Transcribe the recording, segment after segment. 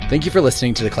Thank you for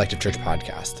listening to the Collective Church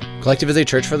podcast. Collective is a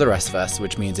church for the rest of us,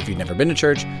 which means if you've never been to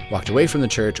church, walked away from the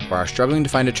church, or are struggling to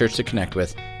find a church to connect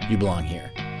with, you belong here.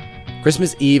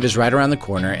 Christmas Eve is right around the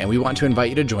corner, and we want to invite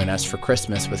you to join us for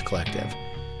Christmas with Collective.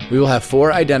 We will have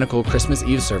 4 identical Christmas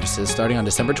Eve services starting on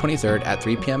December 23rd at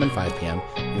 3 p.m. and 5 p.m.,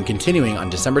 and continuing on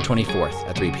December 24th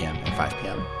at 3 p.m. and 5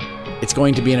 p.m. It's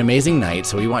going to be an amazing night,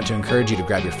 so we want to encourage you to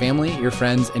grab your family, your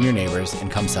friends, and your neighbors and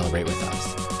come celebrate with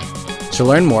us. To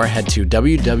learn more, head to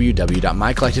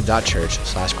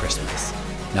www.mycollective.church/Christmas.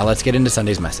 Now let's get into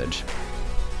Sunday's message.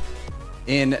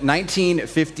 In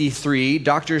 1953,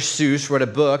 Dr. Seuss wrote a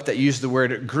book that used the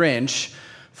word Grinch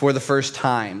for the first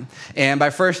time. And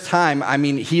by first time, I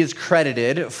mean he is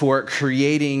credited for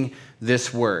creating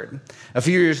this word. A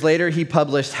few years later, he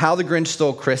published How the Grinch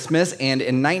Stole Christmas, and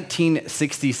in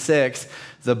 1966,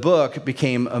 the book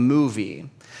became a movie.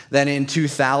 Then in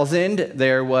 2000,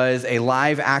 there was a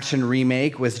live-action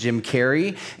remake with Jim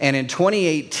Carrey. And in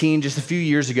 2018, just a few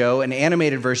years ago, an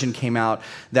animated version came out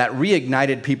that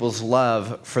reignited people's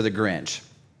love for the Grinch.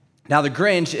 Now, The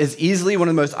Grinch is easily one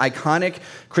of the most iconic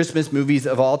Christmas movies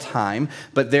of all time,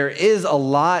 but there is a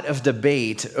lot of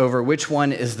debate over which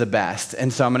one is the best.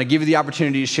 And so I'm going to give you the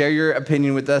opportunity to share your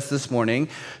opinion with us this morning.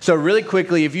 So really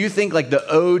quickly, if you think like the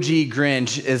OG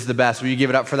Grinch is the best, will you give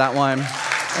it up for that one?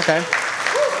 Okay.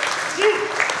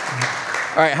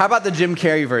 All right, how about the Jim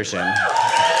Carrey version?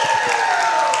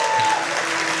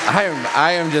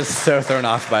 I am just so thrown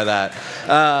off by that.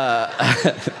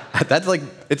 That's like,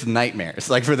 it's nightmares.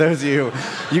 Like for those of you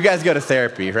guys go to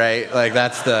therapy, right? Like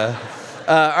that's the,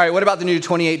 all right, what about the new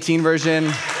 2018 version?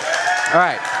 All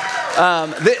right.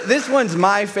 This one's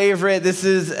my favorite. This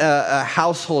is a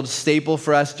household staple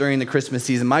for us during the Christmas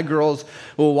season. My girls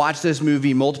will watch this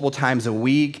movie multiple times a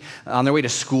week. On their way to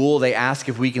school, they ask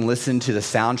if we can listen to the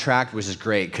soundtrack, which is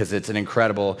great because it's an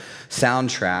incredible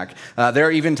soundtrack. There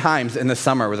are even times in the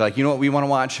summer where they're like, you know what we want to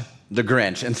watch? The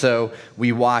Grinch. And so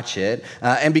we watch it.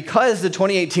 And because the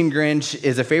 2018 Grinch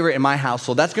is a favorite in my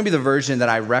household, that's going to be the version that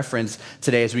I reference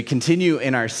today as we continue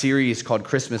in our series called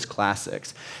Christmas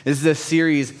Classics. This is a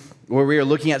series where we are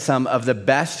looking at some of the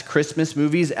best Christmas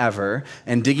movies ever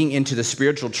and digging into the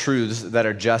spiritual truths that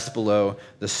are just below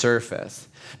the surface.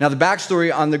 Now, the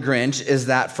backstory on the Grinch is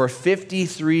that for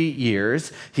 53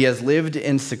 years, he has lived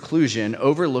in seclusion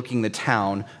overlooking the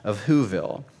town of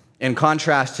Whoville. In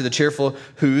contrast to the cheerful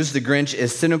Whos, the Grinch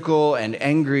is cynical and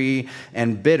angry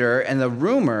and bitter, and the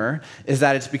rumor is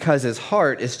that it's because his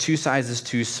heart is 2 sizes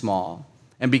too small.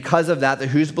 And because of that, the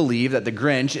Whos believe that the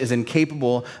Grinch is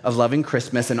incapable of loving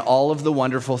Christmas and all of the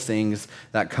wonderful things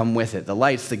that come with it, the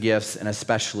lights, the gifts, and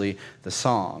especially the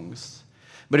songs.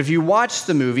 But if you watch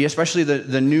the movie, especially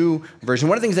the new version,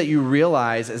 one of the things that you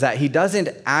realize is that he doesn't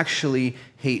actually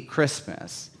hate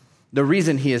Christmas. The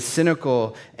reason he is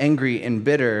cynical, angry, and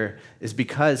bitter is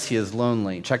because he is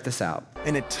lonely. Check this out.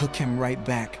 And it took him right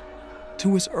back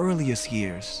to his earliest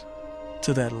years,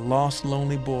 to that lost,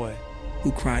 lonely boy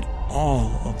who cried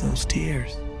all of those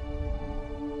tears.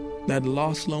 That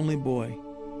lost, lonely boy,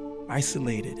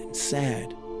 isolated and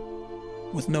sad,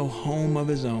 with no home of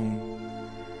his own,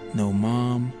 no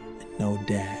mom and no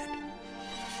dad.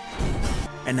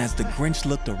 And as the Grinch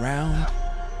looked around,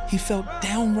 he felt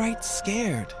downright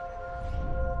scared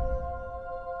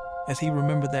as he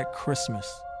remembered that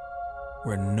Christmas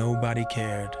where nobody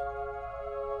cared,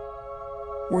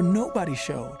 where nobody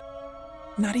showed,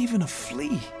 not even a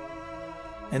flea.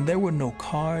 And there were no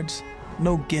cards,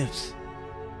 no gifts,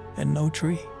 and no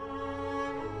tree.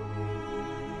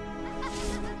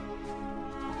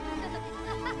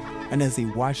 And as he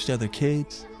watched other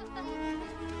kids,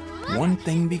 one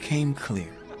thing became clear: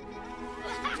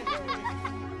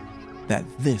 that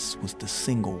this was the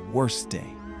single worst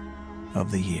day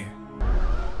of the year.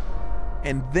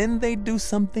 And then they'd do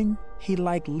something he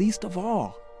liked least of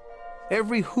all.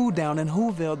 Every Who down in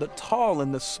Whoville, the tall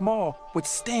and the small, would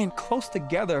stand close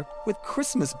together with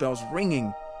Christmas bells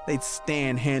ringing. They'd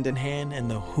stand hand in hand and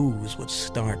the Whos would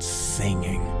start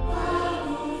singing.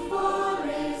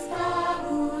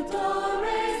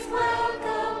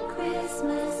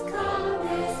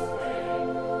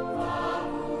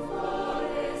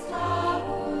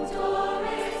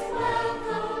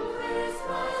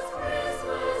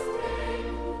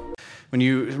 When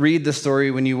you read the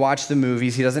story, when you watch the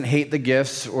movies, he doesn't hate the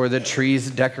gifts or the trees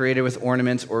decorated with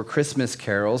ornaments or Christmas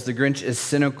carols. The Grinch is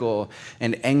cynical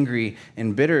and angry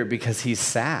and bitter because he's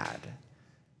sad,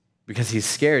 because he's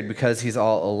scared, because he's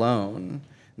all alone.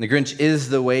 And the Grinch is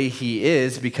the way he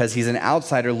is because he's an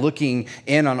outsider looking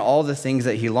in on all the things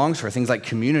that he longs for, things like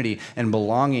community and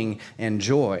belonging and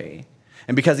joy.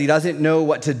 And because he doesn't know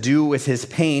what to do with his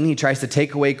pain, he tries to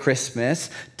take away Christmas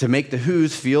to make the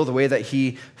Who's feel the way that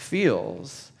he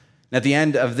feels. And at the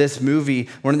end of this movie,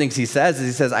 one of the things he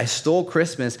says, I stole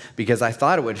Christmas because I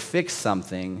thought it would fix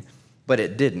something, but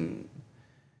it didn't.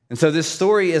 And so this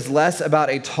story is less about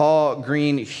a tall,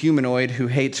 green humanoid who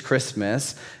hates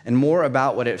Christmas and more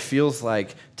about what it feels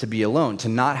like to be alone, to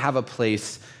not have a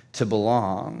place to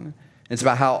belong. It's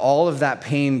about how all of that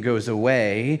pain goes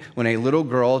away when a little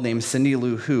girl named Cindy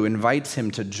Lou Who invites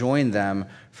him to join them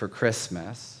for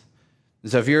Christmas.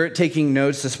 So if you're taking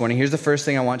notes this morning, here's the first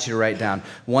thing I want you to write down.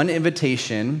 One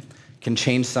invitation can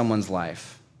change someone's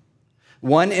life.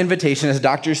 One invitation, as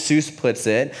Dr. Seuss puts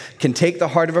it, can take the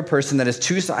heart of a person that is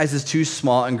 2 sizes too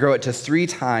small and grow it to 3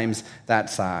 times that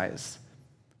size.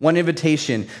 One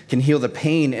invitation can heal the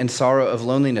pain and sorrow of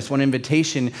loneliness. One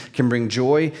invitation can bring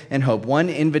joy and hope. One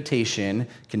invitation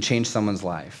can change someone's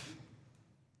life.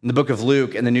 In the book of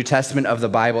Luke, in the New Testament of the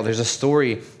Bible, there's a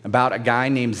story about a guy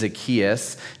named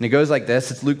Zacchaeus, and it goes like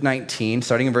this. It's Luke 19,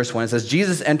 starting in verse 1. It says,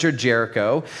 Jesus entered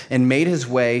Jericho and made his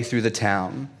way through the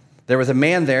town. There was a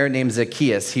man there named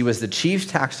Zacchaeus. He was the chief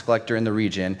tax collector in the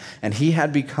region, and he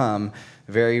had become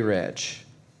very rich.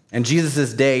 In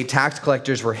Jesus' day, tax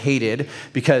collectors were hated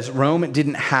because Rome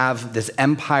didn't have this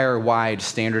empire-wide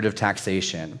standard of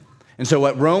taxation. And so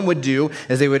what Rome would do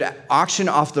is they would auction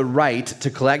off the right to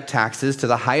collect taxes to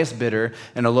the highest bidder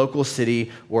in a local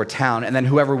city or town. And then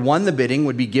whoever won the bidding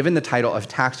would be given the title of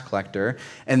tax collector,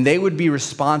 and they would be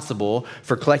responsible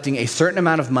for collecting a certain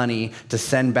amount of money to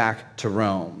send back to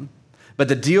Rome. But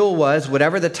the deal was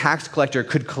whatever the tax collector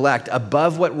could collect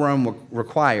above what Rome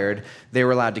required, they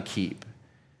were allowed to keep.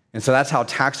 And so that's how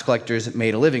tax collectors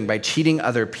made a living, by cheating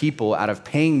other people out of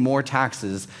paying more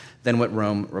taxes than what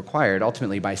Rome required,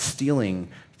 ultimately by stealing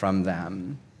from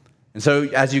them. And so,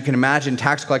 as you can imagine,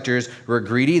 tax collectors were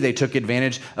greedy. They took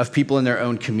advantage of people in their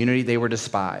own community. They were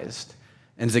despised.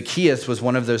 And Zacchaeus was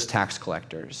one of those tax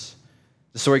collectors.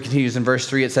 The story continues in verse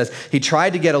 3. It says, he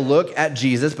tried to get a look at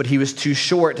Jesus, but he was too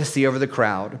short to see over the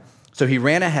crowd. So he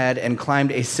ran ahead and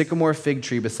climbed a sycamore fig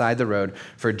tree beside the road,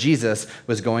 for Jesus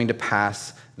was going to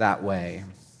pass that way.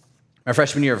 My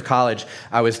freshman year of college,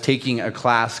 I was taking a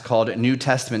class called New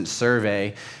Testament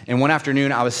Survey, and one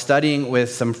afternoon I was studying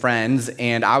with some friends,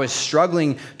 and I was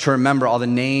struggling to remember all the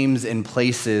names and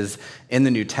places in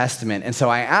the New Testament. And so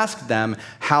I asked them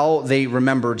how they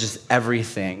remember just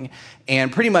everything.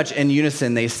 And pretty much in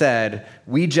unison, they said,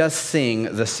 we just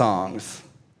sing the songs.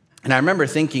 And I remember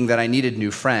thinking that I needed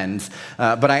new friends,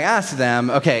 but I asked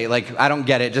them, okay, I don't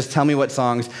get it. Just tell me what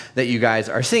songs that you guys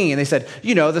are singing. And they said,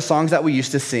 the songs that we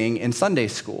used to sing in Sunday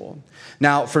school.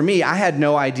 Now, for me, I had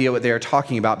no idea what they were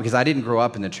talking about because I didn't grow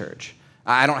up in the church.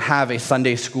 I don't have a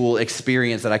Sunday school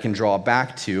experience that I can draw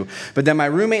back to. But then my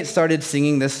roommate started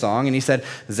singing this song, and he said,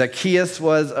 Zacchaeus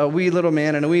was a wee little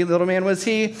man, and a wee little man was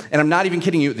he. And I'm not even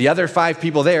kidding you. The other 5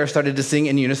 people there started to sing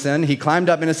in unison. He climbed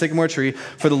up in a sycamore tree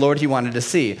for the Lord he wanted to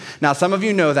see. Now, some of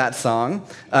you know that song.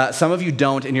 Some of you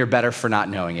don't, and you're better for not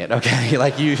knowing it, okay?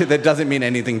 That doesn't mean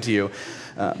anything to you.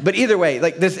 But either way,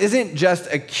 this isn't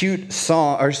just a cute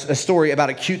song or a story about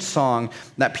a cute song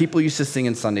that people used to sing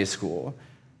in Sunday school.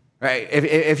 Right?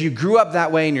 If you grew up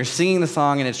that way and you're singing the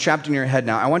song and it's trapped in your head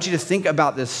now, I want you to think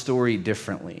about this story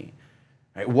differently.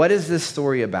 Right? What is this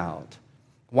story about?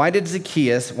 Why did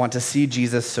Zacchaeus want to see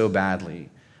Jesus so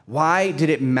badly? Why did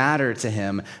it matter to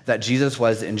him that Jesus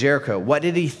was in Jericho? What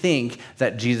did he think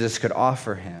that Jesus could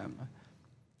offer him?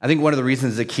 I think one of the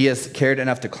reasons Zacchaeus cared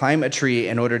enough to climb a tree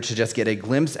in order to just get a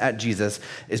glimpse at Jesus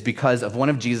is because of one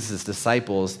of Jesus'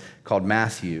 disciples called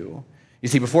Matthew. You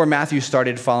see, before Matthew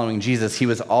started following Jesus, he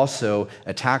was also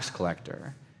a tax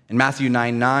collector. In Matthew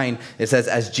 9:9, it says,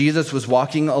 as Jesus was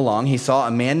walking along, he saw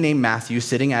a man named Matthew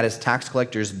sitting at his tax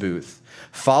collector's booth.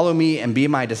 Follow me and be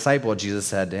my disciple, Jesus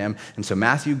said to him. And so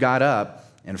Matthew got up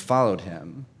and followed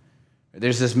him.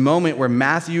 There's this moment where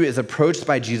Matthew is approached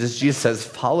by Jesus. Jesus says,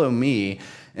 follow me.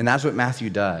 And that's what Matthew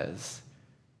does.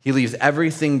 He leaves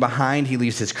everything behind. He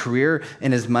leaves his career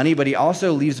and his money, but he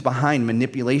also leaves behind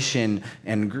manipulation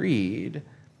and greed.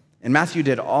 And Matthew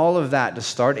did all of that to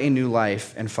start a new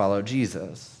life and follow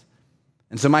Jesus.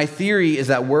 And so my theory is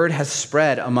that word has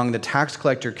spread among the tax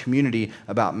collector community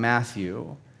about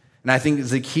Matthew. And I think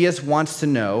Zacchaeus wants to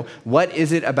know, what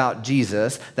is it about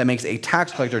Jesus that makes a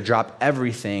tax collector drop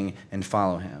everything and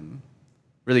follow him?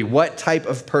 Really, what type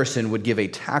of person would give a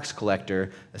tax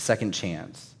collector a second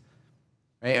chance?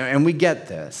 Right? And we get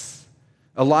this.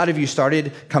 A lot of you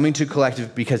started coming to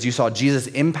Collective because you saw Jesus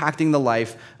impacting the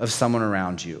life of someone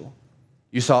around you.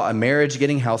 You saw a marriage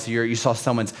getting healthier. You saw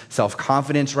someone's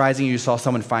self-confidence rising. You saw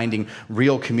someone finding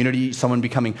real community, someone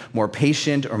becoming more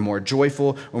patient or more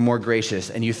joyful or more gracious.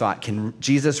 And you thought, can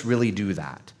Jesus really do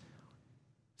that?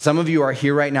 Some of you are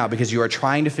here right now because you are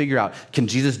trying to figure out, can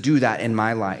Jesus do that in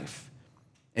my life?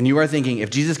 And you are thinking, if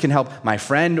Jesus can help my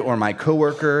friend or my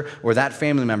coworker or that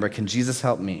family member, can Jesus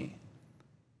help me?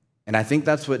 And I think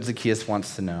that's what Zacchaeus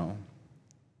wants to know.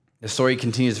 The story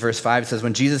continues, verse 5, it says,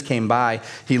 when Jesus came by,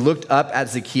 he looked up at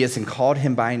Zacchaeus and called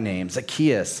him by name.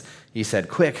 Zacchaeus, he said,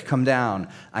 quick, come down.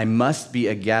 I must be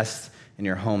a guest in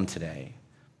your home today.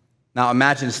 Now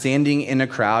imagine standing in a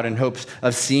crowd in hopes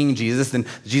of seeing Jesus. Then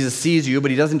Jesus sees you,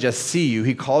 but he doesn't just see you.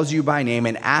 He calls you by name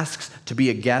and asks to be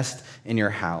a guest in your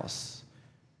house.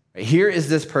 Here is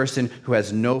this person who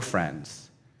has no friends,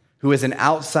 who is an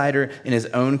outsider in his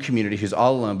own community, who's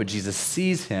all alone, but Jesus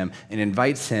sees him and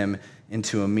invites him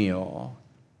into a meal.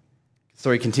 The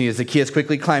story continues. Zacchaeus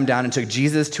quickly climbed down and took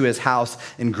Jesus to his house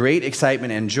in great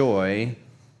excitement and joy,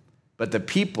 but the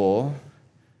people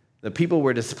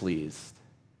were displeased.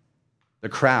 The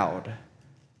crowd,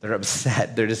 they're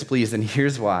upset, they're displeased, and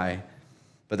here's why.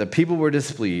 But the people were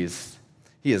displeased.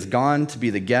 He has gone to be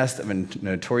the guest of a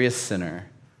notorious sinner,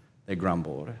 they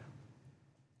grumbled.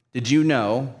 Did you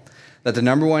know that the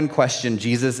number one question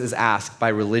Jesus is asked by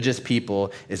religious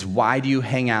people is, why do you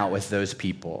hang out with those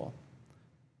people?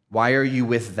 Why are you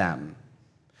with them?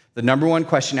 The number one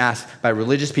question asked by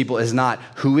religious people is not,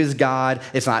 who is God?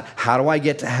 It's not, how do I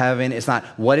get to heaven? It's not,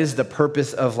 what is the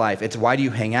purpose of life? It's, why do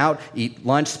you hang out, eat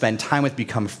lunch, spend time with,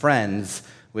 become friends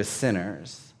with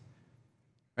sinners?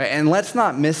 Right? And let's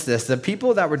not miss this. The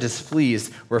people that were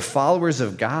displeased were followers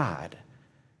of God.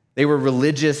 They were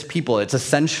religious people. It's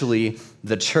essentially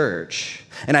the church.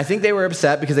 And I think they were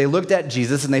upset because they looked at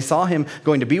Jesus and they saw him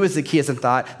going to be with Zacchaeus and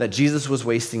thought that Jesus was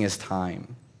wasting his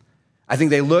time. I think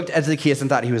they looked at Zacchaeus and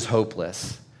thought he was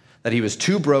hopeless, that he was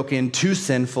too broken, too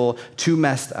sinful, too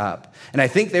messed up. And I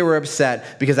think they were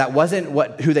upset because that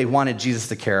wasn't who they wanted Jesus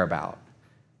to care about,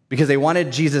 because they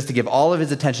wanted Jesus to give all of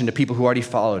his attention to people who already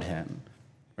followed him,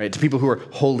 right? To people who were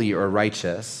holy or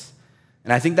righteous.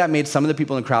 And I think that made some of the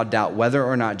people in the crowd doubt whether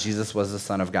or not Jesus was the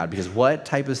Son of God, because what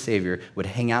type of Savior would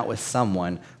hang out with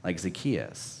someone like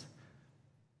Zacchaeus?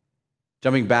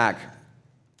 Jumping back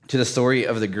to the story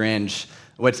of the Grinch,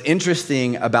 what's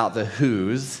interesting about the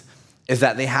Who's is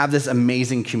that they have this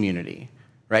amazing community,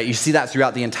 right? You see that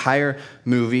throughout the entire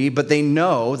movie, but they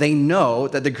know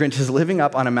that the Grinch is living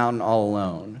up on a mountain all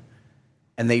alone,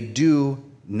 and they do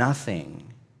nothing.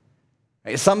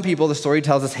 Right? Some people, the story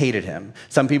tells us, hated him.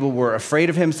 Some people were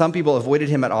afraid of him. Some people avoided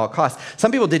him at all costs.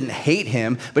 Some people didn't hate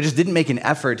him, but just didn't make an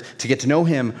effort to get to know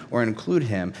him or include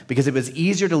him because it was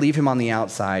easier to leave him on the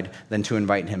outside than to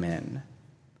invite him in.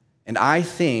 And I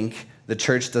think the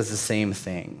church does the same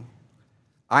thing.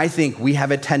 I think we have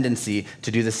a tendency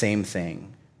to do the same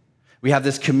thing. We have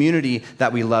this community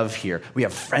that we love here. We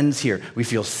have friends here. We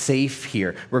feel safe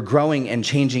here. We're growing and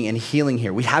changing and healing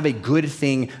here. We have a good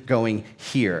thing going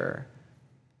here.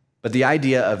 But the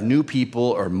idea of new people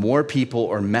or more people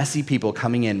or messy people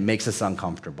coming in makes us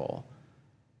uncomfortable.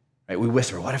 Right? We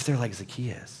whisper, what if they're like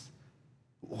Zacchaeus?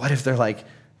 What if they're like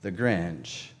the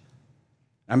Grinch?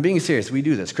 I'm being serious. We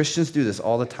do this. Christians do this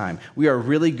all the time. We are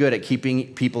really good at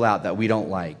keeping people out that we don't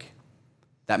like,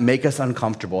 that make us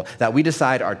uncomfortable, that we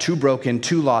decide are too broken,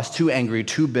 too lost, too angry,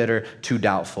 too bitter, too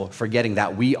doubtful, forgetting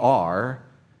that we are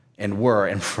and were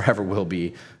and forever will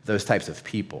be those types of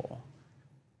people.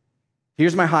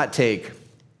 Here's my hot take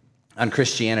on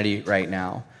Christianity right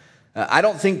now. I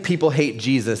don't think people hate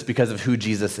Jesus because of who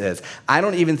Jesus is. I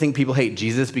don't even think people hate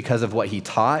Jesus because of what he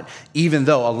taught, even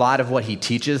though a lot of what he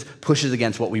teaches pushes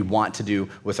against what we want to do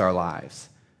with our lives.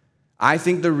 I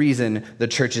think the reason the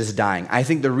church is dying, I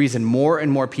think the reason more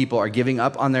and more people are giving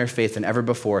up on their faith than ever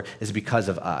before is because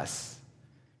of us.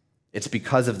 It's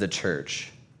because of the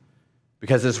church.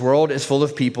 Because this world is full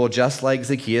of people just like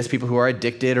Zacchaeus, people who are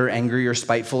addicted or angry or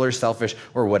spiteful or selfish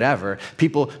or whatever,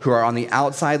 people who are on the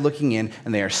outside looking in,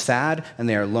 and they are sad and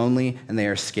they are lonely and they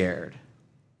are scared.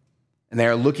 And they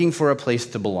are looking for a place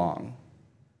to belong,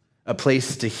 a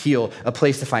place to heal, a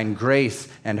place to find grace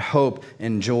and hope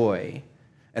and joy.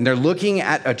 And they're looking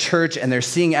at a church and they're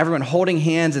seeing everyone holding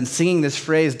hands and singing this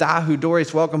phrase, Dahu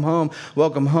Doris, welcome home,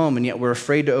 and yet we're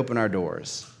afraid to open our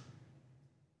doors.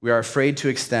 We are afraid to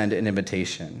extend an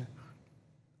invitation.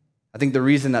 I think the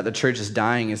reason that the church is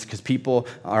dying is because people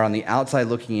are on the outside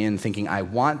looking in thinking, I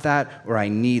want that or I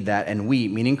need that, and we,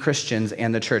 meaning Christians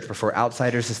and the church, prefer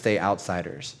outsiders to stay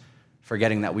outsiders,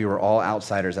 forgetting that we were all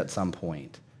outsiders at some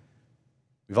point.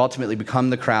 We've ultimately become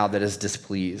the crowd that is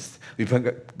displeased. We've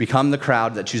become the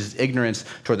crowd that chooses ignorance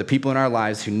toward the people in our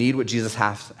lives who need what Jesus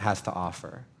has to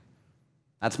offer.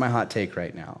 That's my hot take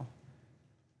right now.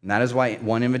 And that is why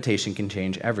one invitation can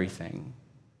change everything.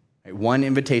 Right? One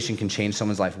invitation can change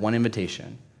someone's life. One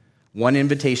invitation. One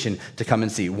invitation to come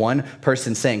and see. One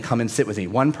person saying, come and sit with me.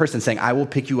 One person saying, I will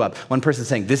pick you up. One person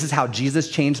saying, this is how Jesus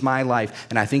changed my life,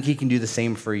 and I think he can do the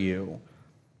same for you.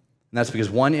 And that's because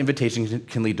one invitation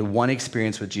can lead to one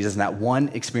experience with Jesus, and that one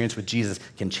experience with Jesus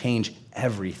can change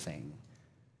everything.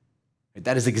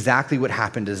 That is exactly what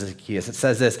happened to Zacchaeus. It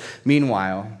says this,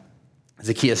 meanwhile,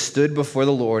 Zacchaeus stood before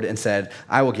the Lord and said,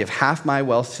 I will give half my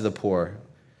wealth to the poor.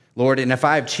 Lord, and if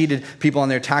I have cheated people on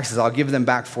their taxes, I'll give them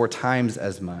back 4 times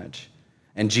as much.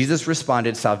 And Jesus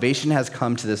responded, salvation has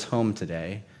come to this home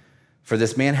today, for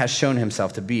this man has shown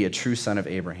himself to be a true son of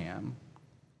Abraham.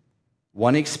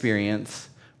 One experience,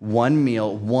 one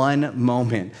meal, one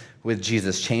moment with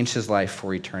Jesus changed his life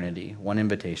for eternity. One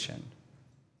invitation.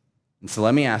 And so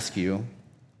let me ask you,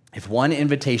 if one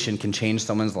invitation can change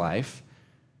someone's life,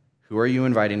 who are you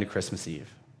inviting to Christmas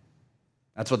Eve?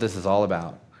 That's what this is all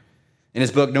about. In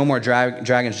his book, No More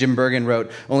Dragons, Jim Bergen wrote,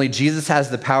 only Jesus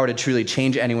has the power to truly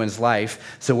change anyone's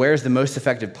life, so where is the most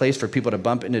effective place for people to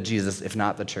bump into Jesus if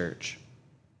not the church?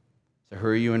 So who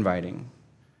are you inviting?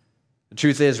 The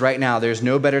truth is, right now, there's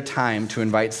no better time to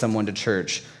invite someone to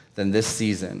church than this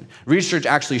season. Research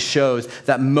actually shows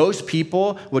that most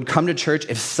people would come to church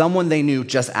if someone they knew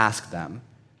just asked them.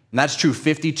 And that's true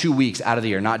 52 weeks out of the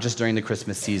year, not just during the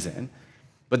Christmas season.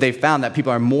 But they found that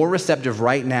people are more receptive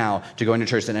right now to going to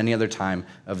church than any other time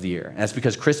of the year. And that's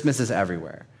because Christmas is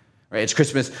everywhere. Right? It's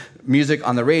Christmas music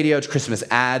on the radio, it's Christmas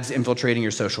ads infiltrating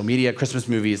your social media, Christmas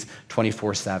movies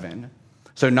 24/7.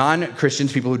 So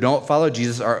non-Christians, people who don't follow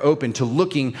Jesus, are open to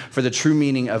looking for the true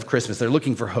meaning of Christmas. They're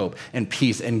looking for hope and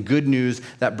peace and good news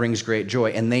that brings great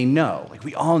joy. And they know, like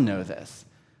we all know this,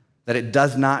 that it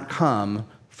does not come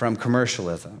from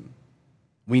commercialism.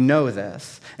 We know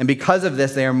this. And because of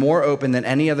this, they are more open than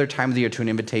any other time of the year to an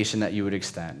invitation that you would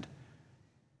extend.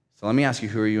 So let me ask you,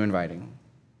 who are you inviting?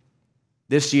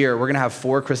 This year, we're going to have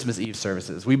 4 Christmas Eve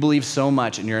services. We believe so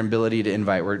much in your ability to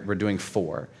invite. We're doing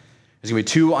 4. There's going to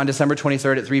be 2 on December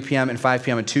 23rd at 3 p.m. and 5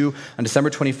 p.m. and 2 on December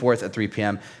 24th at 3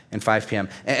 p.m. and 5 p.m.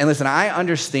 And listen, I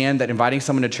understand that inviting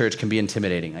someone to church can be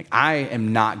intimidating. Like, I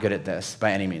am not good at this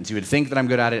by any means. You would think that I'm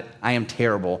good at it. I am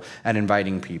terrible at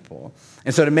inviting people.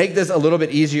 And so to make this a little bit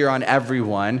easier on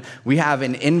everyone, we have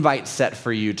an invite set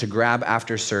for you to grab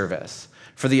after service.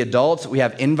 For the adults, we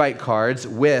have invite cards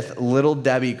with Little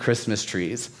Debbie Christmas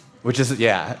trees, which is,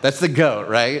 yeah, that's the GOAT,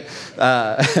 right?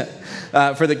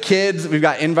 For the kids, we've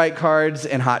got invite cards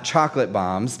and hot chocolate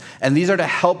bombs, and these are to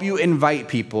help you invite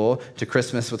people to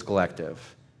Christmas with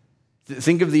Collective.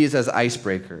 Think of these as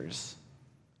icebreakers.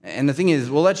 And the thing is,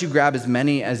 we'll let you grab as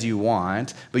many as you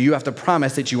want, but you have to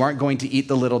promise that you aren't going to eat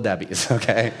the Little Debbies,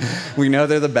 okay? We know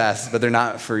they're the best, but they're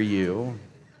not for you.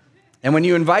 And when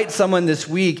you invite someone this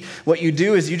week, what you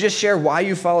do is you just share why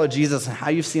you follow Jesus and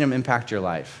how you've seen him impact your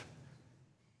life.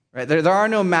 Right? There are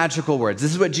no magical words.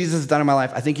 This is what Jesus has done in my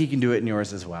life. I think he can do it in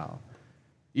yours as well.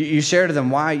 You share to them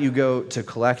why you go to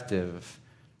Collective.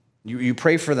 You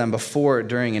pray for them before,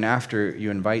 during, and after you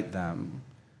invite them.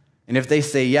 And if they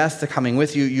say yes to coming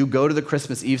with you, you go to the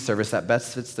Christmas Eve service that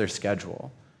best fits their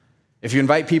schedule. If you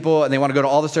invite people and they want to go to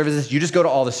all the services, you just go to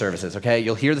all the services, okay?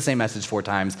 You'll hear the same message 4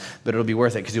 times, but it'll be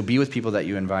worth it because you'll be with people that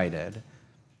you invited.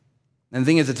 And the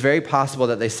thing is, it's very possible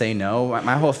that they say no.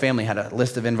 My whole family had a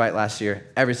list of invite last year.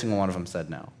 Every single one of them said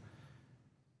no.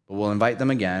 But we'll invite them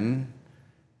again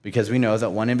because we know that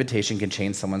one invitation can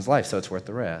change someone's life, so it's worth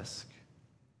the risk.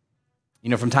 You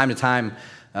know, from time to time,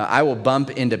 I will bump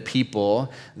into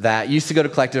people that used to go to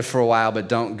Collective for a while but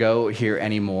don't go here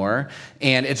anymore.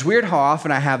 And it's weird how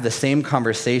often I have the same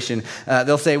conversation.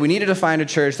 They'll say, we needed to find a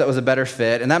church that was a better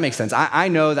fit. And that makes sense. I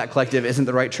know that Collective isn't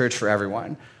the right church for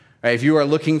everyone. Right? If you are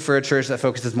looking for a church that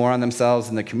focuses more on themselves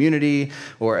and the community,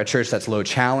 or a church that's low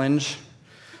challenge,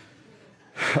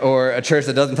 or a church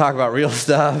that doesn't talk about real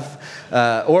stuff,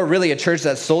 or really a church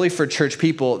that's solely for church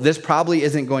people, this probably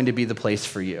isn't going to be the place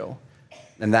for you.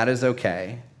 And that is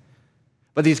okay.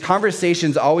 But these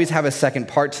conversations always have a second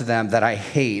part to them that I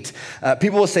hate.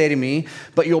 People will say to me,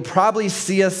 but you'll probably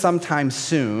see us sometime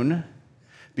soon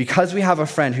because we have a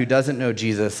friend who doesn't know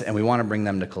Jesus and we want to bring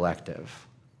them to Collective.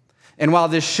 And while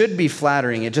this should be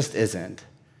flattering, it just isn't.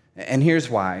 And here's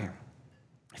why.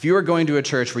 If you are going to a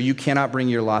church where you cannot bring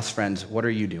your lost friends, what are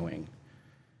you doing?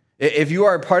 If you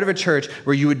are a part of a church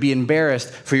where you would be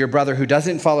embarrassed for your brother who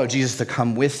doesn't follow Jesus to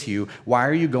come with you, why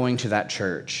are you going to that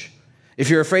church? If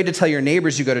you're afraid to tell your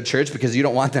neighbors you go to church because you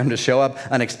don't want them to show up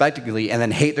unexpectedly and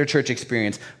then hate their church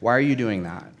experience, why are you doing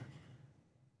that?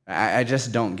 I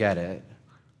just don't get it.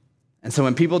 And so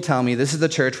when people tell me this is the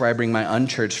church where I bring my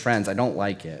unchurched friends, I don't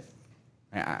like it.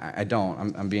 I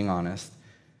don't. I'm being honest.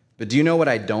 But do you know what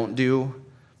I don't do?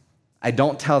 I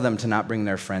don't tell them to not bring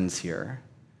their friends here,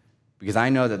 because I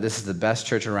know that this is the best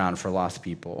church around for lost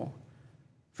people,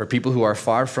 for people who are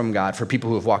far from God, for people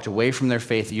who have walked away from their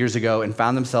faith years ago and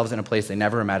found themselves in a place they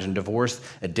never imagined, divorced,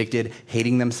 addicted,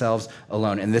 hating themselves,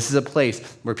 alone. And this is a place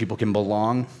where people can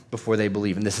belong before they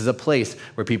believe. And this is a place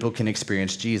where people can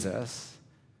experience Jesus.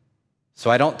 So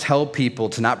I don't tell people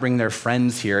to not bring their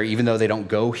friends here, even though they don't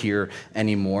go here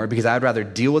anymore, because I'd rather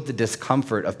deal with the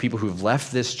discomfort of people who've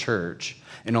left this church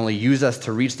and only use us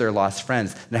to reach their lost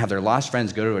friends than have their lost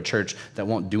friends go to a church that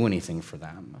won't do anything for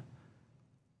them.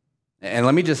 And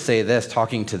let me just say this,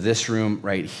 talking to this room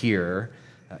right here,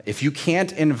 if you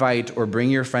can't invite or bring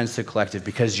your friends to Collective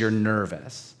because you're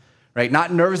nervous, right?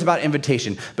 Not nervous about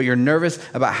invitation, but you're nervous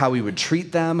about how we would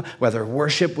treat them, whether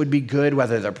worship would be good,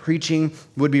 whether the preaching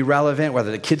would be relevant,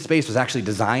 whether the kids space was actually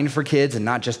designed for kids and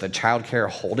not just a childcare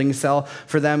holding cell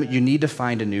for them, you need to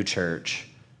find a new church.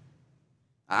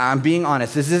 I'm being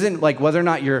honest. This isn't like whether or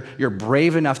not you're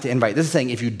brave enough to invite. This is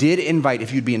saying if you did invite,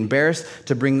 if you'd be embarrassed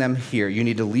to bring them here, you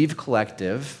need to leave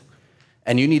Collective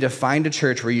and you need to find a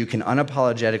church where you can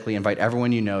unapologetically invite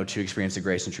everyone you know to experience the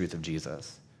grace and truth of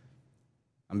Jesus.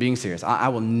 I'm being serious. I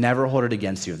will never hold it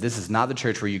against you. If this is not the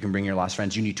church where you can bring your lost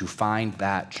friends, you need to find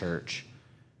that church.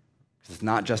 Because it's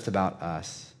not just about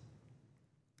us.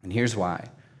 And here's why.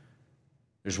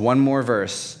 There's one more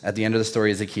verse at the end of the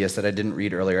story of Zacchaeus that I didn't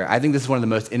read earlier. I think this is one of the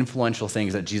most influential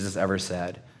things that Jesus ever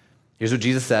said. Here's what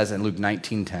Jesus says in Luke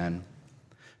 19:10.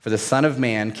 For the Son of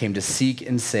Man came to seek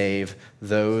and save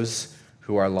those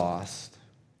who are lost.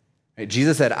 Right?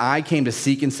 Jesus said, I came to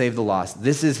seek and save the lost.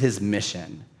 This is his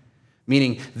mission.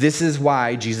 Meaning, this is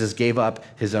why Jesus gave up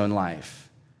his own life.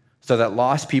 So that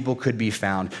lost people could be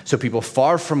found, so people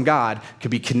far from God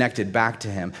could be connected back to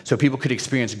him, so people could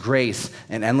experience grace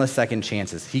and endless second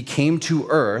chances. He came to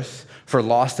earth for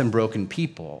lost and broken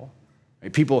people,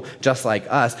 right? People just like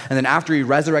us. And then after he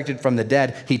resurrected from the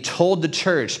dead, he told the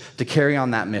church to carry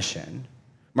on that mission.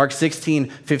 Mark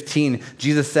 16:15,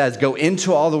 Jesus says, go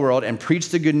into all the world and preach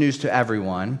the good news to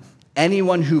everyone.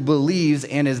 Anyone who believes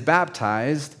and is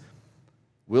baptized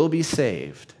will be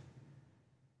saved.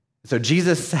 So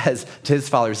Jesus says to his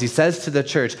followers, he says to the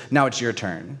church, now it's your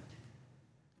turn.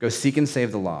 Go seek and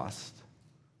save the lost.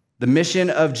 The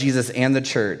mission of Jesus and the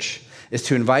church is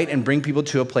to invite and bring people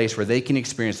to a place where they can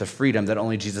experience the freedom that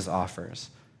only Jesus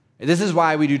offers. This is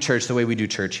why we do church the way we do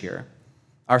church here.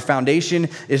 Our foundation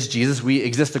is Jesus. We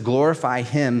exist to glorify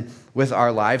him with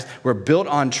our lives. We're built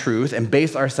on truth and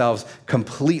base ourselves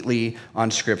completely on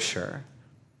Scripture.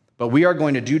 But we are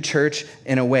going to do church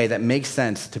in a way that makes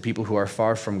sense to people who are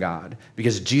far from God,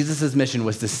 because Jesus' mission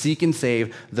was to seek and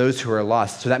save those who are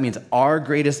lost. So that means our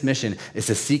greatest mission is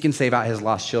to seek and save out his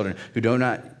lost children who do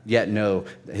not yet know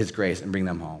his grace and bring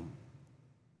them home.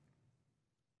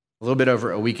 A little bit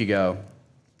over a week ago,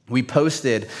 we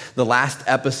posted the last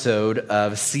episode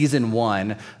of season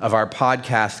 1 of our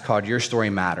podcast called Your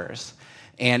Story Matters.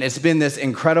 And it's been this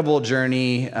incredible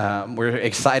journey. We're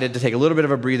excited to take a little bit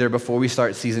of a breather before we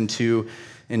start season 2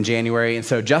 in January. And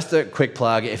so just a quick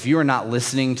plug, if you are not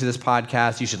listening to this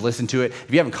podcast, you should listen to it. If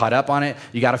you haven't caught up on it,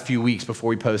 you got a few weeks before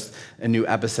we post a new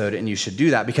episode, and you should do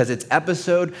that because it's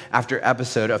episode after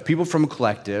episode of people from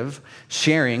Collective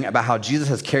sharing about how Jesus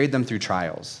has carried them through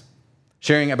trials,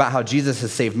 sharing about how Jesus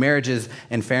has saved marriages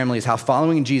and families, how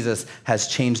following Jesus has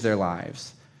changed their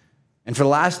lives. And for the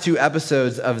last 2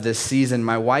 episodes of this season,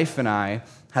 my wife and I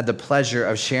had the pleasure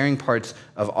of sharing parts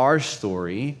of our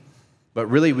story, but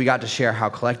really we got to share how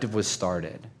Collective was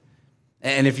started.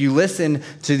 And if you listen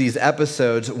to these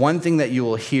episodes, one thing that you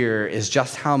will hear is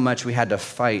just how much we had to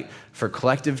fight for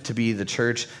Collective to be the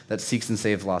church that seeks and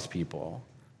saves lost people,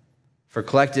 for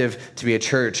Collective to be a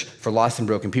church for lost and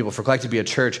broken people, for Collective to be a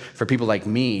church for people like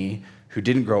me who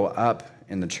didn't grow up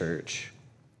in the church,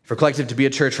 for Collective to be a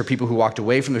church for people who walked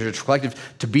away from the church, for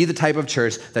Collective to be the type of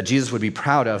church that Jesus would be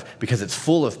proud of because it's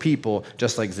full of people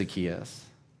just like Zacchaeus.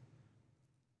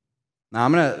 Now,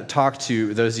 I'm going to talk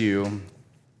to those of you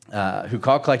who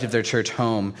call Collective their church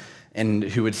home and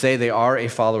who would say they are a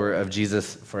follower of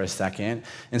Jesus for a second.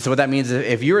 And so what that means is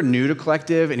if you're new to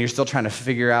Collective and you're still trying to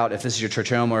figure out if this is your church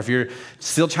home, or if you're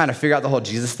still trying to figure out the whole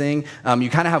Jesus thing, you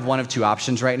kind of have one of 2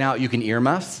 options right now. You can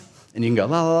earmuffs, and you can go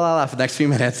la, la, la, la for the next few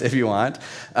minutes if you want.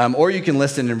 Or you can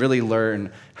listen and really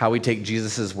learn how we take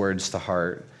Jesus' words to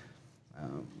heart.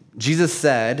 Jesus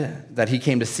said that he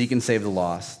came to seek and save the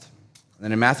lost.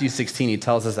 And in Matthew 16, he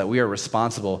tells us that we are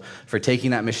responsible for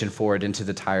taking that mission forward into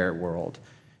the entire world,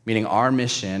 meaning our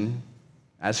mission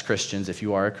as Christians, if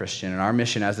you are a Christian, and our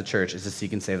mission as the church is to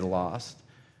seek and save the lost.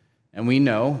 And we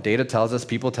know, data tells us,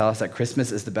 people tell us that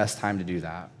Christmas is the best time to do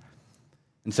that.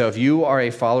 And so if you are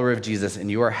a follower of Jesus and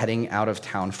you are heading out of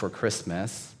town for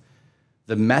Christmas,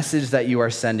 the message that you are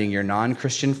sending your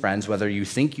non-Christian friends, whether you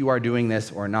think you are doing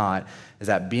this or not, is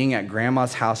that being at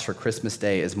grandma's house for Christmas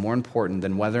Day is more important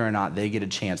than whether or not they get a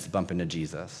chance to bump into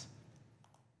Jesus.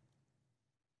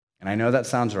 And I know that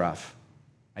sounds rough.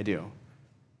 I do.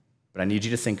 But I need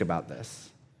you to think about this.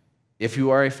 If you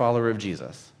are a follower of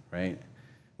Jesus, right,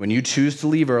 when you choose to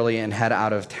leave early and head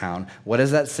out of town, what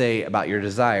does that say about your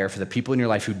desire for the people in your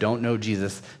life who don't know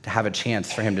Jesus to have a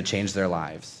chance for him to change their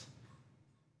lives?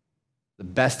 The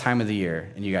best time of the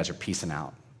year, and you guys are peacing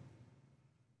out.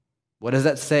 What does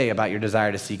that say about your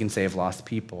desire to seek and save lost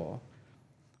people?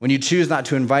 When you choose not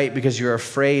to invite because you're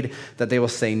afraid that they will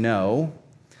say no,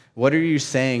 what are you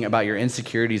saying about your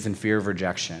insecurities and fear of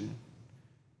rejection?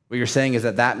 What you're saying is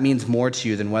that that means more to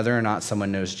you than whether or not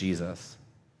someone knows Jesus.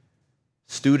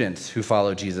 Students who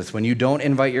follow Jesus, when you don't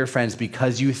invite your friends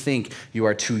because you think you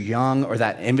are too young or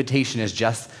that invitation is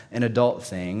just an adult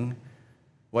thing,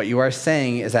 what you are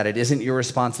saying is that it isn't your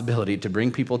responsibility to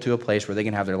bring people to a place where they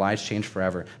can have their lives changed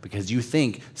forever because you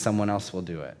think someone else will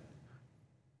do it.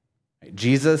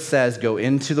 Jesus says, go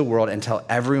into the world and tell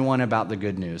everyone about the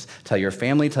good news. Tell your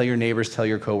family, tell your neighbors, tell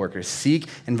your coworkers. Seek,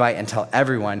 invite, and tell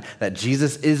everyone that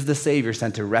Jesus is the Savior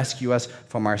sent to rescue us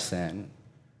from our sin.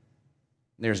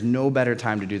 There's no better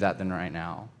time to do that than right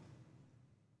now.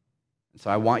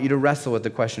 So I want you to wrestle with the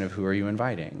question of who are you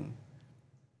inviting?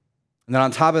 And then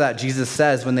on top of that, Jesus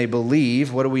says, when they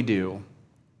believe, what do?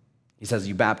 He says,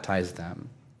 you baptize them.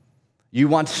 You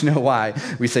want to know why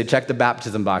we say check the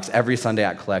baptism box every Sunday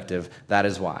at Collective. That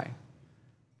is why.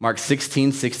 Mark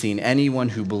 16:16, anyone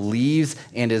who believes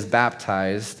and is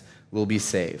baptized will be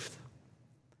saved.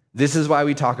 This is why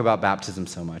we talk about baptism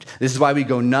so much. This is why we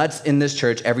go nuts in this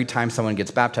church every time someone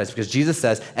gets baptized, because Jesus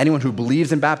says anyone who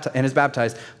believes and is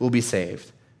baptized will be saved.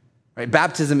 Right?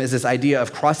 Baptism is this idea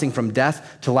of crossing from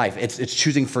death to life. It's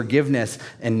choosing forgiveness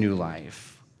and new life.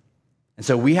 And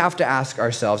so we have to ask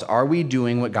ourselves, are we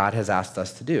doing what God has asked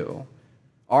us to do?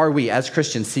 Are we, as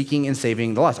Christians, seeking and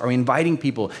saving the lost? Are we inviting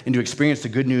people into experience the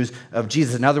good news of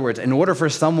Jesus? In other words, in order for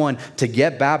someone to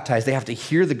get baptized, they have to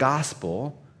hear the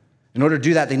gospel. In order to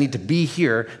do that, they need to be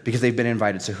here because they've been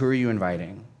invited. So who are you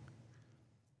inviting?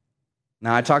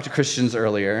 Now, I talked to Christians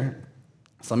earlier.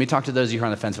 So let me talk to those of you who are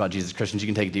on the fence about Jesus. Christians, you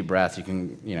can take a deep breath. You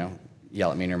can,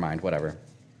 yell at me in your mind, whatever.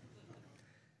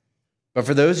 But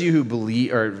for those of you who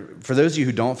believe, or for those of you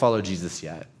who don't follow Jesus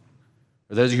yet,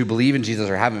 or those of you who believe in Jesus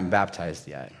or haven't been baptized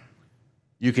yet,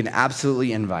 you can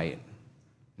absolutely invite.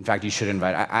 In fact, you should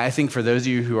invite. I think for those of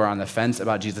you who are on the fence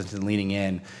about Jesus and leaning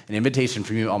in, an invitation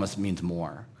from you almost means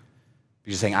more.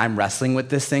 You're saying, I'm wrestling with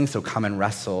this thing, so come and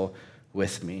wrestle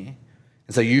with me.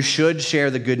 And so you should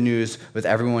share the good news with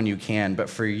everyone you can. But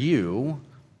for you,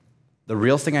 the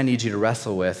real thing I need you to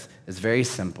wrestle with is very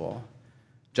simple.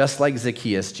 Just like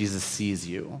Zacchaeus, Jesus sees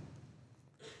you.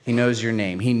 He knows your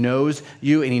name. He knows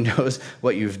you, and he knows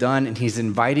what you've done, and he's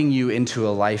inviting you into a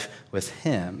life with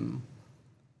him.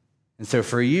 And so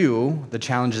for you, the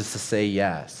challenge is to say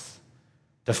yes.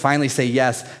 To finally say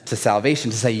yes to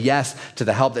salvation, to say yes to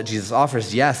the help that Jesus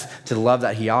offers, yes to the love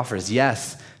that he offers,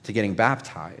 yes to getting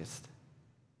baptized.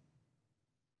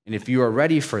 And if you are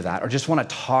ready for that, or just want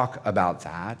to talk about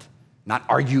that, not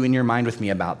argue in your mind with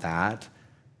me about that,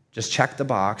 just check the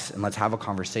box and let's have a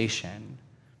conversation.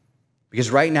 Because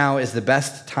right now is the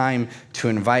best time to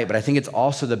invite, but I think it's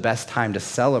also the best time to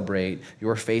celebrate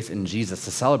your faith in Jesus,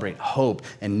 to celebrate hope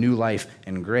and new life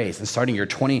and grace, and starting your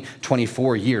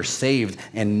 2024 year saved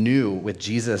and new with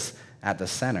Jesus at the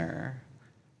center.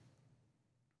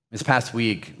 This past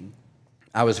week,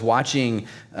 I was watching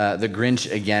The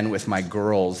Grinch again with my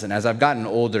girls, and as I've gotten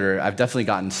older, I've definitely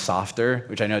gotten softer,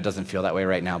 which I know it doesn't feel that way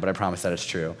right now, but I promise that it's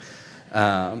true.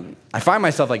 I find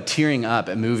myself tearing up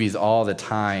at movies all the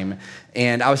time.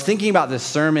 And I was thinking about this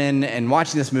sermon and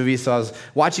watching this movie, so I was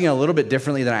watching it a little bit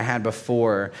differently than I had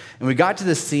before. And we got to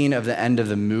the scene of the end of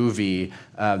the movie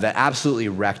that absolutely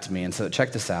wrecked me. And so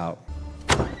check this out.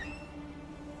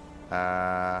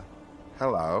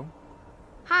 Hello.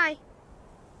 Hi.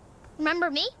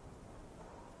 Remember me?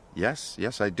 Yes,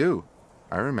 I do.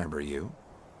 I remember you.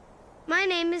 My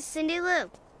name is Cindy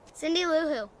Lou. Cindy Lou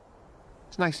who?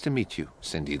 It's nice to meet you,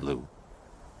 Cindy Lou.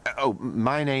 Oh,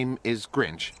 my name is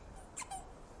Grinch.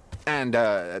 And,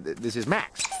 this is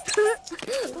Max.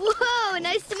 Whoa,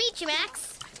 nice to meet you,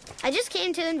 Max. I just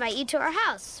came to invite you to our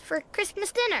house for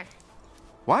Christmas dinner.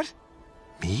 What?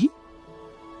 Me?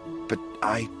 But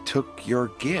I took your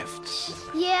gifts.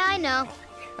 Yeah, I know.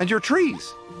 And your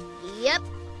trees. Yep,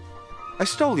 I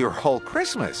stole your whole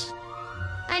Christmas.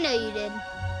 I know you did.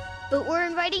 But we're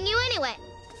inviting you anyway.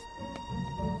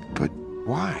 But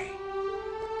why?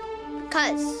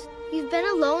 Because you've been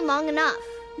alone long enough.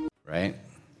 Right?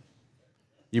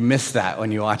 You miss that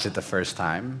when you watch it the first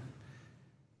time.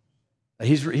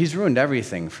 He's ruined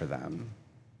everything for them,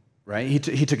 right? He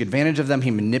took advantage of them, he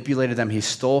manipulated them, he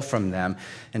stole from them,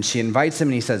 and she invites him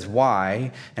and he says,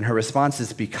 why? And her response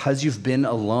is, because you've been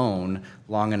alone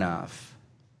long enough.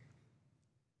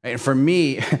 Right? And for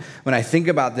me, when I think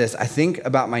about this, I think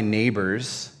about my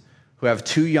neighbors who have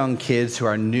 2 young kids who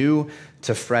are new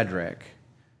to Frederick.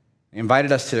 They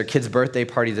invited us to their kid's birthday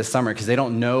party this summer because they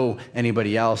don't know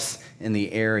anybody else in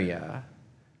the area.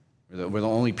 We're the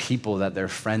only people that they're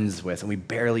friends with, and we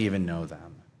barely even know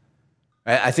them.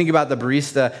 I think about the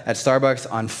barista at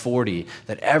Starbucks on 40,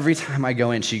 that every time I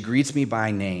go in, she greets me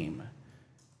by name.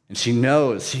 And she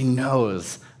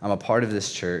knows I'm a part of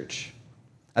this church.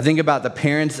 I think about the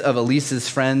parents of Elise's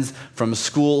friends from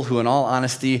school who, in all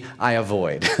honesty, I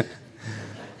avoid.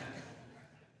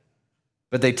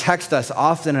 But they text us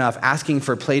often enough asking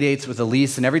for play dates with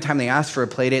Elise, and every time they ask for a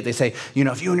play date, they say,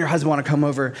 if you and your husband want to come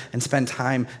over and spend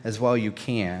time as well, you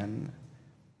can.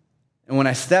 And when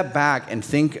I step back and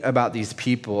think about these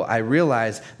people, I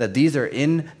realize that these are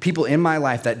people in my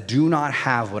life that do not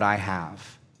have what I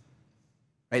have.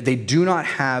 Right? They do not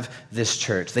have this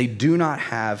church. They do not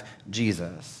have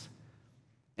Jesus.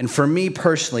 And for me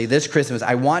personally, this Christmas,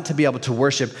 I want to be able to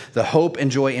worship the hope and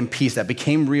joy and peace that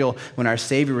became real when our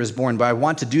Savior was born. But I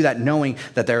want to do that knowing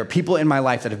that there are people in my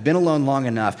life that have been alone long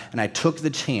enough, and I took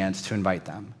the chance to invite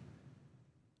them,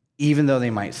 even though they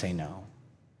might say no,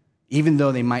 even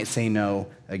though they might say no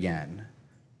again.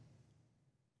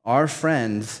 Our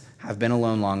friends have been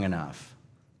alone long enough.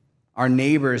 Our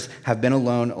neighbors have been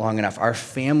alone long enough. Our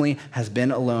family has been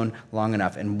alone long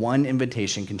enough, and one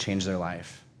invitation can change their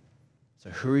life. So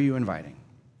who are you inviting?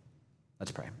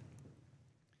 Let's pray.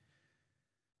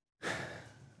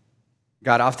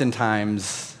 God,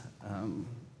 oftentimes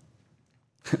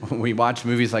when we watch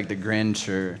movies like The Grinch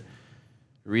or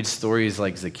read stories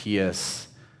like Zacchaeus,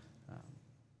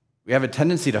 we have a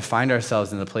tendency to find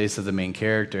ourselves in the place of the main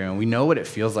character, and we know what it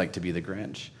feels like to be the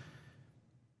Grinch.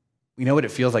 We know what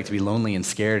it feels like to be lonely and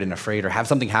scared and afraid, or have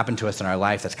something happen to us in our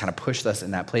life that's kind of pushed us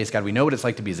in that place. God, we know what it's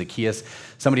like to be Zacchaeus,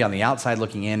 somebody on the outside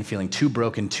looking in, feeling too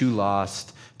broken, too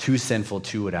lost, too sinful,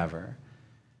 too whatever.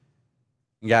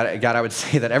 And God, I would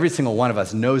say that every single one of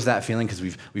us knows that feeling because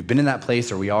we've been in that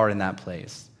place or we are in that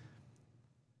place.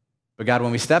 But God,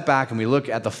 when we step back and we look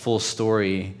at the full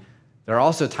story, there are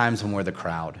also times when we're the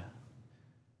crowd.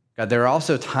 God, there are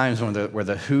also times when we're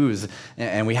the who's,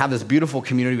 and we have this beautiful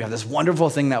community, we have this wonderful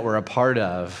thing that we're a part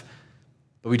of,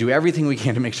 but we do everything we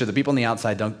can to make sure the people on the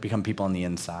outside don't become people on the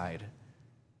inside.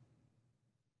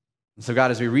 And so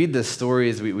God, as we read this story,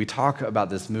 as we talk about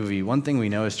this movie, one thing we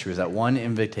know is true is that one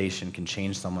invitation can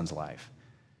change someone's life.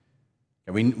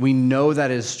 God, we know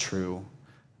that is true.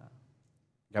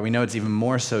 God, we know it's even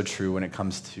more so true when it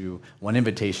comes to one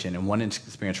invitation and one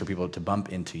experience for people to bump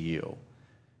into you.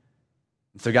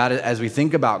 So God, as we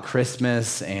think about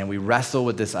Christmas and we wrestle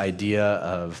with this idea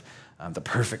of the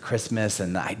perfect Christmas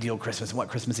and the ideal Christmas and what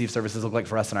Christmas Eve services look like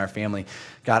for us and our family,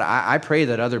 God, I pray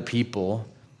that other people,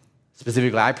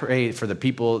 specifically I pray for the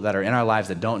people that are in our lives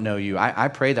that don't know you, I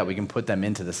pray that we can put them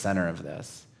into the center of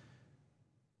this.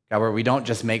 God, where we don't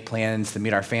just make plans to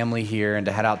meet our family here and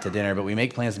to head out to dinner, but we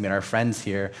make plans to meet our friends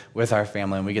here with our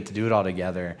family, and we get to do it all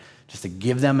together just to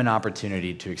give them an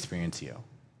opportunity to experience you.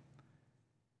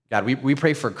 God, we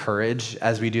pray for courage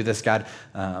as we do this, God.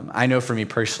 I know for me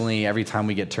personally, every time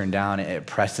we get turned down, it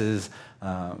presses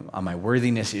on my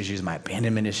worthiness issues, my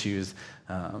abandonment issues.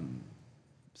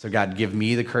 So God, give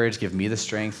me the courage, give me the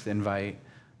strength to invite.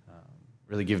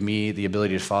 Really give me the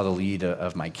ability to follow the lead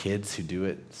of my kids who do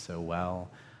it so well.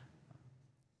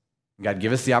 God,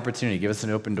 give us the opportunity, give us an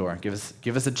open door, give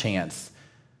us a chance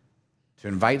to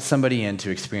invite somebody in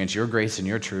to experience your grace and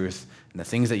your truth and the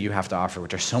things that you have to offer,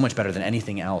 which are so much better than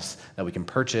anything else that we can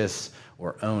purchase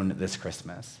or own this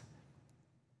Christmas.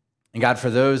 And God, for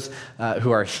those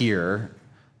who are here,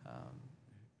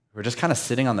 who are just kind of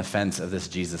sitting on the fence of this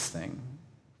Jesus thing,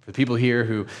 for the people here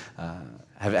who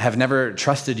have never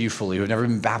trusted you fully, who have never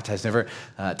been baptized, never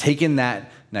taken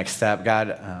that next step,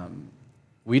 God,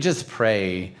 we just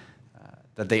pray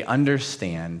that they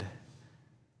understand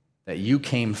that you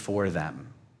came for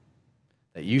them,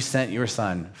 that you sent your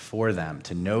son for them,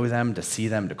 to know them, to see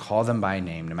them, to call them by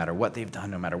name, no matter what they've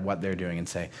done, no matter what they're doing, and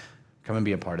say, come and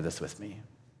be a part of this with me.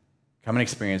 Come and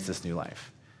experience this new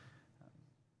life.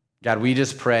 God, we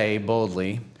just pray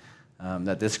boldly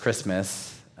that this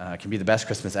Christmas can be the best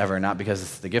Christmas ever, not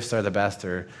because the gifts are the best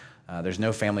or there's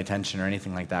no family tension or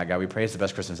anything like that. God, we pray it's the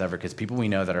best Christmas ever because people we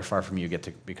know that are far from you get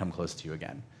to become close to you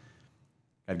again.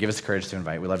 God, give us courage to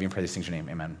invite. We love you and pray these things in your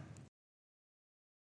name. Amen.